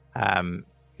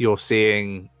you're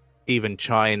seeing even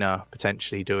China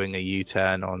potentially doing a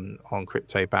U-turn on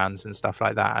crypto bans and stuff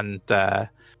like that, and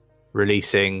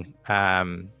releasing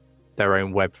their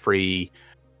own Web3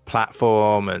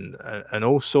 platform and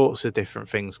all sorts of different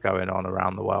things going on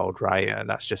around the world, right? And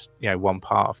that's just one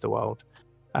part of the world.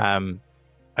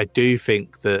 I do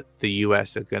think that the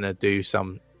US are going to do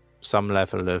some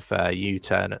level of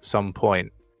U-turn at some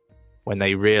point when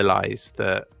they realize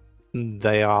that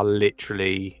they are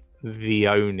literally the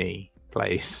only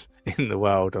place in the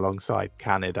world alongside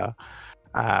Canada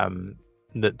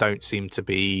that don't seem to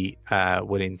be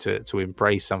willing to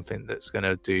embrace something that's going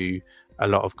to do a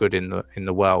lot of good in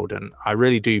the world. And I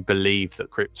really do believe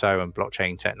that crypto and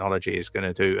blockchain technology is going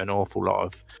to do an awful lot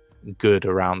of good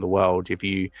around the world. If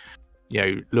you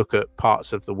look at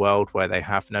parts of the world where they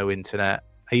have no internet,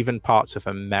 even parts of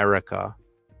America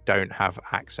don't have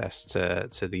access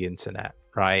to the internet,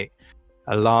 right?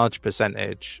 A large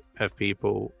percentage of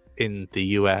people in the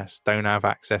US don't have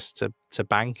access to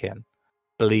banking,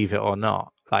 believe it or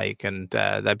not. Like, and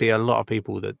there'd be a lot of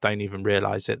people that don't even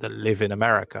realize it that live in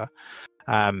America.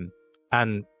 And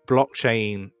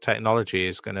blockchain technology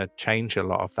is going to change a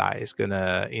lot of that. It's going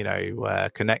to,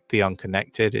 connect the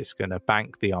unconnected. It's going to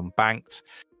bank the unbanked.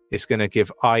 It's going to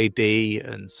give ID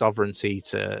and sovereignty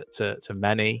to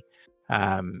many.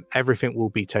 Everything will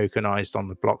be tokenized on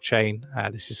the blockchain.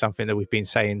 This is something that we've been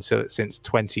saying since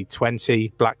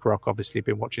 2020. BlackRock obviously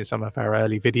been watching some of our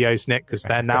early videos, Nick, because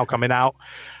they're now coming out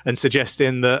and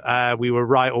suggesting that we were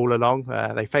right all along.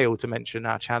 They failed to mention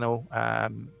our channel,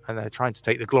 and they're trying to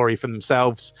take the glory for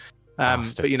themselves.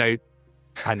 But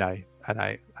I know,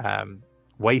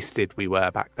 wasted we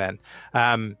were back then.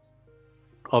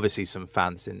 Obviously, some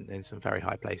fans in some very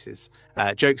high places.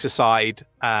 Jokes aside.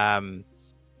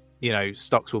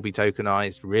 Stocks will be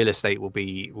tokenized, real estate will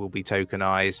be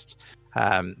tokenized.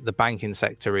 The banking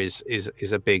sector is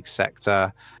a big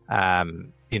sector.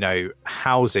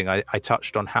 Housing. I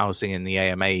touched on housing in the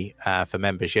AMA for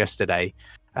members yesterday,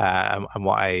 and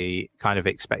what I kind of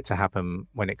expect to happen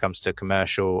when it comes to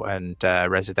commercial and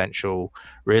residential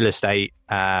real estate.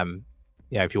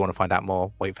 If you want to find out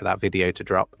more, wait for that video to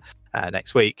drop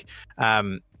next week.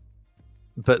 But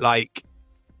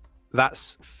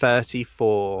that's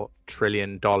 $34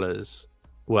 trillion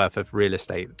worth of real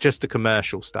estate, just the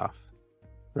commercial stuff,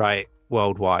 right?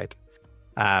 Worldwide.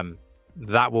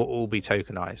 That will all be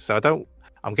tokenized. So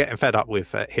I'm getting fed up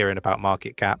with hearing about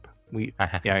market cap.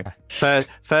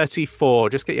 34,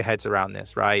 just get your heads around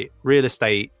this, right? Real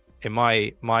estate in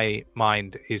my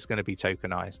mind, is going to be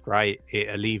tokenized, right? It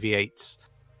alleviates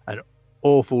an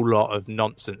awful lot of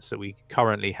nonsense that we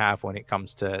currently have when it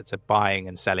comes to buying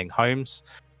and selling homes.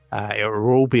 It will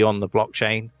all be on the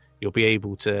blockchain. You'll be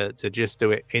able to just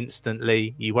do it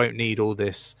instantly. You won't need all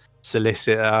this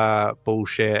solicitor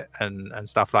bullshit and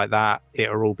stuff like that.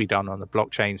 It'll all be done on the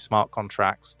blockchain, smart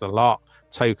contracts, the lot,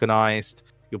 tokenized.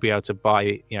 You'll be able to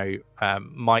buy,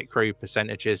 micro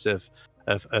percentages of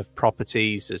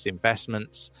properties as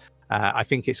investments. I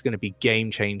think it's going to be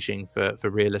game changing for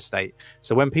real estate.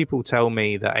 So when people tell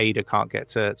me that ADA can't get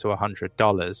to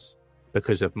 $100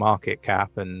 because of market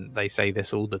cap, and they say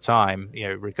this all the time,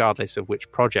 regardless of which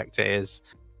project it is,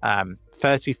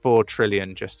 34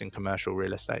 trillion just in commercial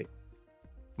real estate.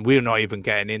 We're not even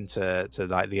getting into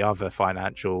like the other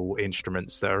financial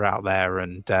instruments that are out there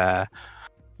and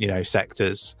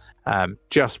sectors.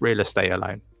 Just real estate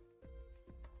alone.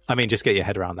 I mean, just get your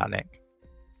head around that, Nick.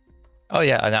 Oh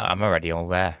yeah, I'm already all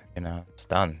there. It's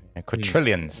done.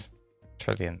 Quadrillions,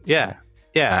 trillions. Yeah.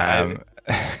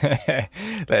 At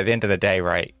the end of the day,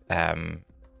 right?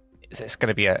 It's going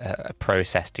to be a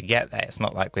process to get there. It's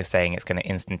not like we're saying it's going to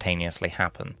instantaneously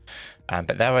happen.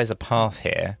 But there is a path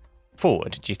here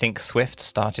forward. Do you think Swift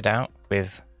started out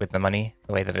with the money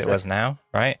the way that it was now?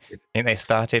 Right? I think they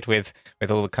started with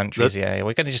all the countries.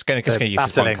 We're going to use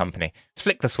this one company. Let's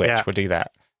flick the switch. Yeah. We'll do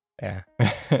that. Yeah.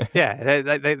 Yeah,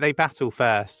 they battle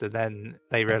first, and then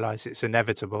they realize it's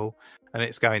inevitable and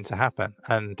it's going to happen.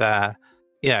 And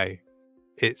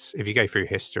it's, if you go through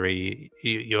history,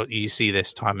 you see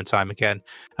this time and time again.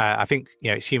 I think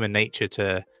it's human nature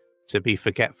to be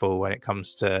forgetful when it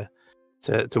comes to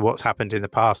what's happened in the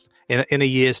past. In a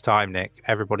year's time, Nick,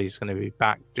 everybody's going to be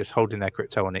back just holding their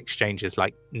crypto on exchanges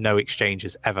like no exchange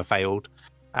has ever failed.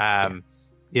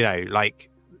 Like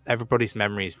everybody's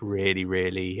memory is really,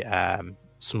 really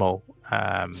small.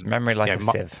 It's memory like a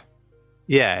sieve.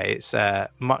 Yeah, it's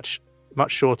much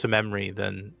shorter memory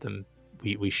than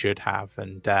we should have.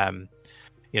 And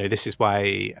this is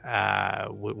why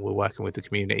we're working with the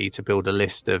community to build a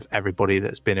list of everybody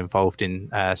that's been involved in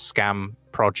scam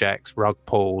projects, rug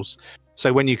pulls.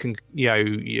 So when you can,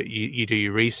 you do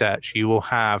your research, you will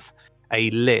have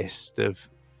a list of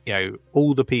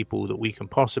all the people that we can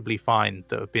possibly find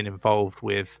that have been involved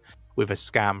with a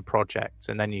scam project,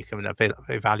 and then you can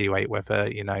evaluate whether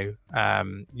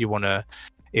you want to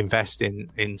invest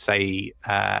in say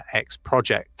X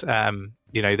project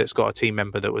that's got a team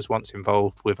member that was once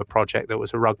involved with a project that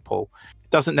was a rug pull. It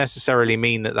doesn't necessarily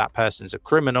mean that person's a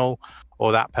criminal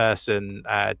or that person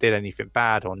did anything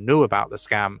bad or knew about the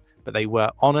scam, but they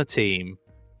were on a team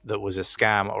that was a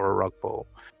scam or a rug pull.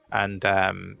 And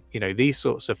these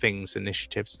sorts of things,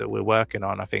 initiatives that we're working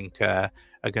on, I think are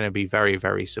going to be very,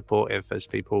 very supportive as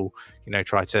people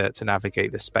try to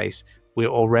navigate the space. We're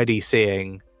already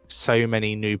seeing so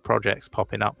many new projects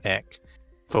popping up, Nick,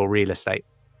 for real estate.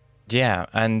 Yeah,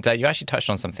 and you actually touched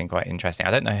on something quite interesting.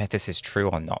 I don't know if this is true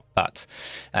or not, but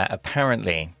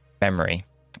apparently memory,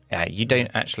 you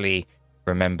don't actually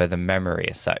remember the memory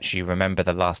as such. You remember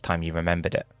the last time you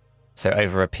remembered it. So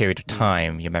over a period of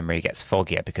time, your memory gets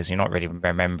foggier because you're not really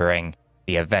remembering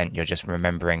the event. You're just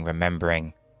remembering the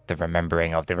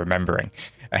remembering of the remembering.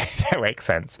 That makes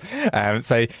sense.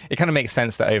 So it kind of makes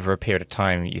sense that over a period of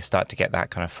time, you start to get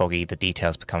that kind of foggy. The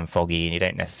details become foggy, and you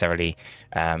don't necessarily,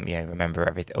 remember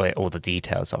everything, all the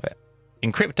details of it.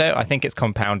 In crypto, I think it's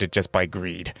compounded just by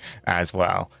greed as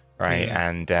well. Right. Yeah.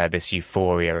 And this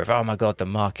euphoria of, oh my God, the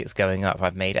market's going up.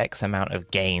 I've made X amount of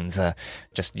gains. And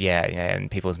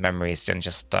people's memories then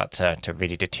just start to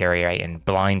really deteriorate and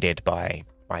blinded by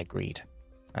greed.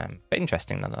 But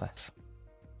interesting nonetheless.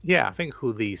 Yeah, I think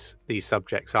all these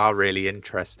subjects are really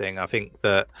interesting. I think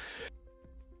that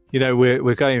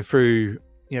we're going through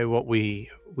what we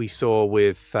saw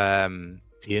with the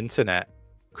internet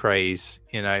craze.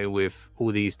 With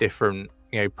all these different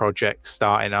projects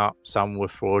starting up. Some were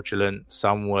fraudulent,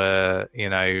 some were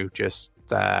just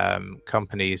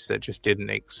companies that just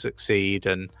didn't succeed.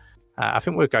 And I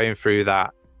think we're going through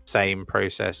that same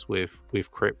process with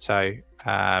crypto.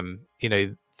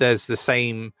 There's the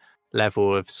same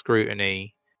level of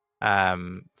scrutiny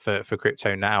for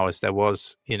crypto now as there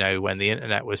was when the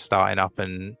internet was starting up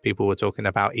and people were talking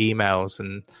about emails.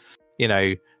 And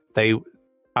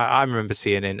I remember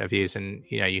seeing interviews, and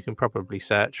you can probably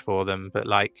search for them, but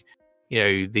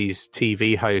these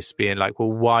TV hosts being like,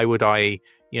 well, why would I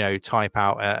type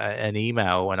out an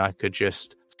email when I could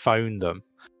just phone them?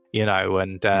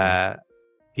 I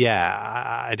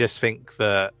just think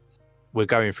that we're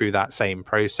going through that same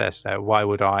process. Why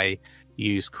would I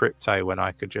use crypto when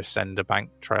I could just send a bank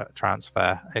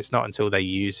transfer. It's not until they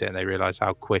use it and they realize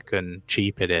how quick and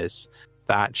cheap it is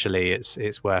that actually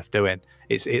it's worth doing.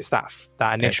 It's that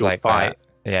initial fight.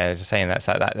 Yeah, I was just saying it's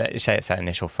that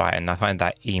initial fight, and I find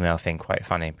that email thing quite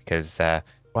funny because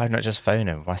why not just phone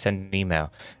them? Why send an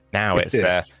email? Now it's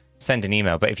send an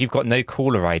email, but if you've got no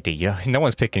caller ID, no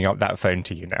one's picking up that phone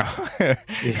to you now.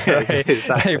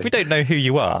 Exactly. If we don't know who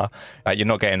you are, you're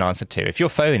not getting answered to. If you're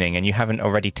phoning and you haven't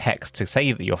already texted to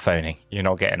say that you're phoning, you're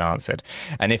not getting answered.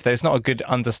 And if there's not a good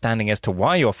understanding as to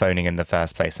why you're phoning in the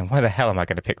first place, then why the hell am I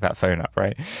going to pick that phone up,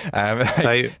 right?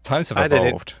 Times have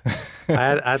evolved.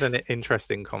 I had an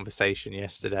interesting conversation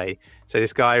yesterday. So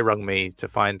this guy rang me to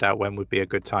find out when would be a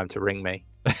good time to ring me.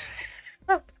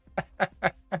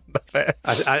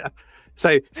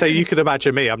 So you could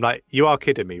imagine me. I'm like, you are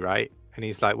kidding me, right? And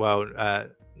he's like, well,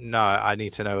 no, I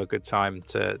need to know a good time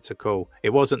to call. It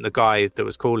wasn't the guy that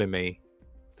was calling me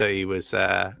that he was,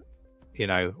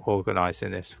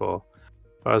 organising this for.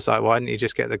 But I was like, why didn't you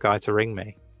just get the guy to ring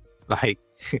me? Like,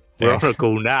 we're on a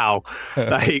call now.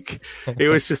 Like, it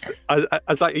was just, I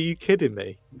was like, are you kidding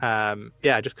me?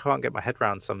 I just can't get my head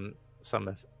around some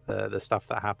of the stuff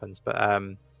that happens. But I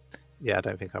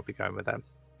don't think I'll be going with them.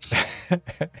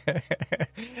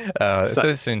 So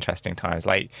it's interesting times.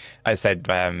 Like I said,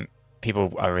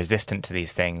 people are resistant to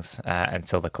these things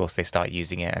until, of course, they start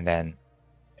using it, and then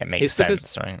it makes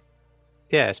sense, right?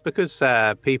 Yeah, it's because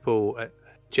people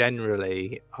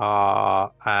generally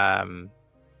are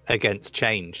against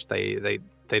change. They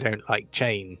don't like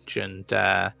change, and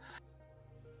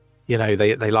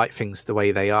they like things the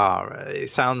way they are.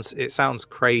 It sounds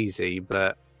crazy,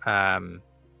 but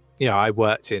I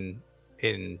worked in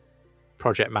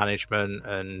project management,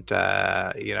 and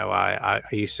I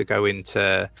used to go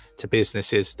into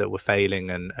businesses that were failing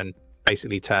and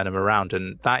basically turn them around,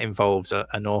 and that involves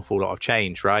an awful lot of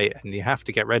change, right? And you have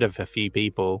to get rid of a few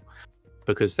people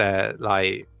because they're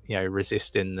like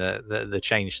resisting the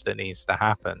change that needs to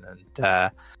happen.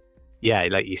 And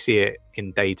like you see it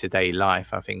in day-to-day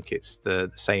life. I think it's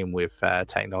the same with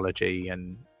technology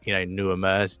and new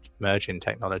emerging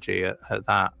technology at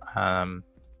that.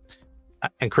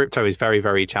 And crypto is very,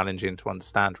 very challenging to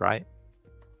understand, right?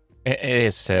 It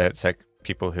is so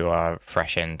people who are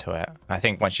fresh into it. I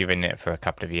think once you've been in it for a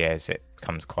couple of years, it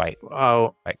becomes quite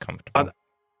comfortable.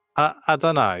 I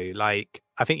don't know. Like,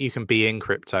 I think you can be in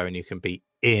crypto and you can be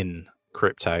in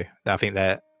crypto. I think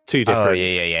they're two different. Oh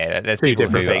yeah. There's people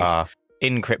who are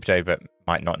in crypto but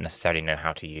might not necessarily know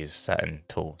how to use certain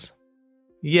tools.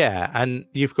 Yeah, and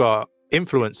you've got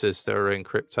influencers that are in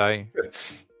crypto.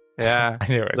 Yeah,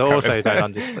 they also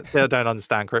don't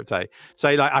understand crypto.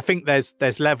 So like, I think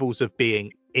there's levels of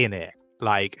being in it,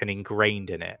 like, and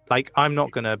ingrained in it. Like, I'm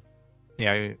not gonna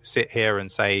sit here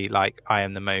and say like I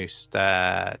am the most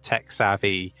tech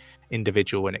savvy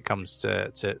individual when it comes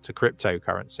to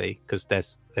cryptocurrency, because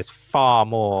there's far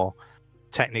more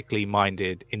technically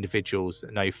minded individuals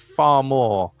that know far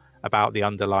more about the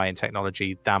underlying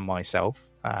technology than myself.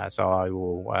 So I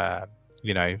will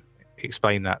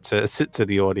explain that to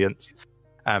the audience.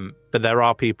 But there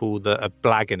are people that are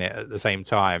blagging it at the same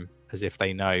time as if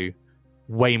they know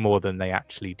way more than they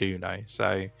actually do know.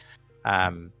 So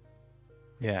I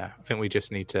think we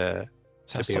just need to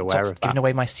be aware of that. Giving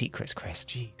away my secrets, Chris.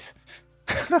 Jeez.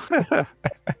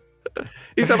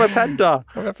 He's a pretender.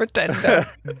 I'm a pretender.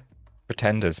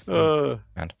 Pretenders. The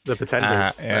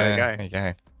pretenders. There you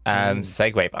go.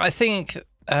 Segue. But I think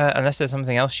unless there's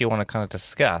something else you want to kind of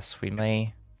discuss, we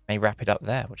may wrap it up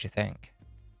there. What do you think?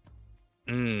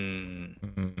 Who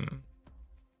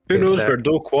knows where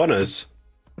Do Kwon is?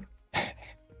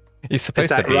 He's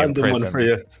supposed to be in prison. One for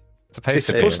you. It's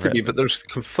supposed to be, but there's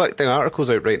conflicting articles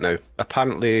out right now.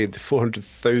 Apparently, the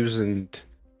 400,000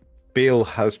 bail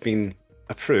has been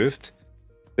approved.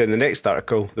 Then the next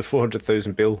article, the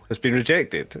 400,000 bail has been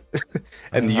rejected.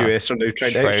 And the US are now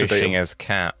trying to extradite him. As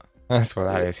cat. That's what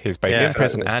that is. He's both in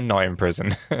prison and not in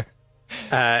prison.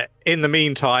 In the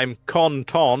meantime, Con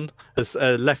Ton has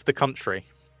left the country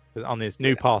on his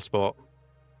new passport.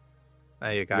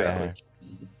 There you go. Yeah.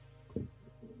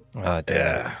 Oh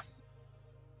dear.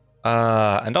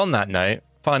 And on that note,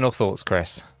 final thoughts,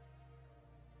 Chris.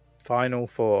 Final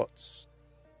thoughts.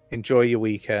 Enjoy your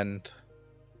weekend.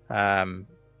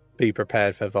 Be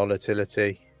prepared for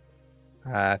volatility,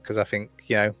 because I think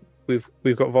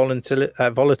we've got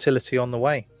volatility on the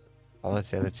way.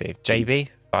 Volatility. JB,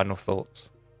 final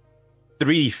thoughts.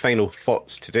 3 final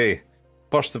thoughts today.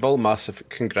 First of all, massive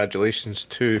congratulations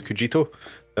to Cogito.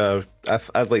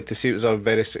 I'd like to say it was a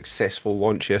very successful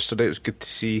launch yesterday. It was good to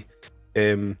see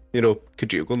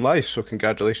Kojito going live, so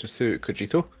congratulations to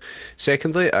Kojito.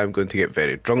 Secondly, I'm going to get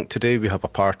very drunk today. We have a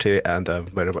party, and I'm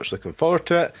very much looking forward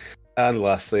to it. And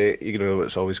lastly,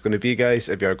 it's always going to be, guys,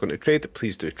 if you are going to trade,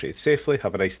 please do trade safely,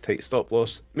 have a nice tight stop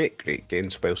loss, make great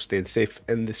gains while staying safe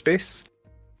in the space.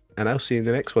 And I'll see you in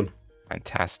the next one.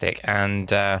 Fantastic.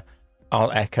 And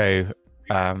I'll echo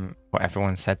what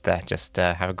everyone said there. Just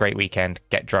have a great weekend,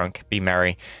 get drunk, be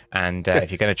merry, and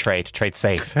if you're going to trade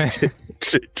safe.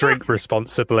 Drink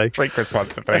responsibly. Drink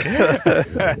responsibly.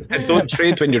 Don't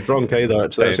trade when you're drunk either.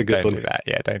 That's a good one. Don't do that.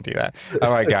 Yeah, don't do that.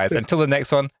 All right, guys. Until the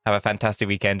next one, have a fantastic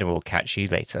weekend, and we'll catch you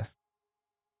later.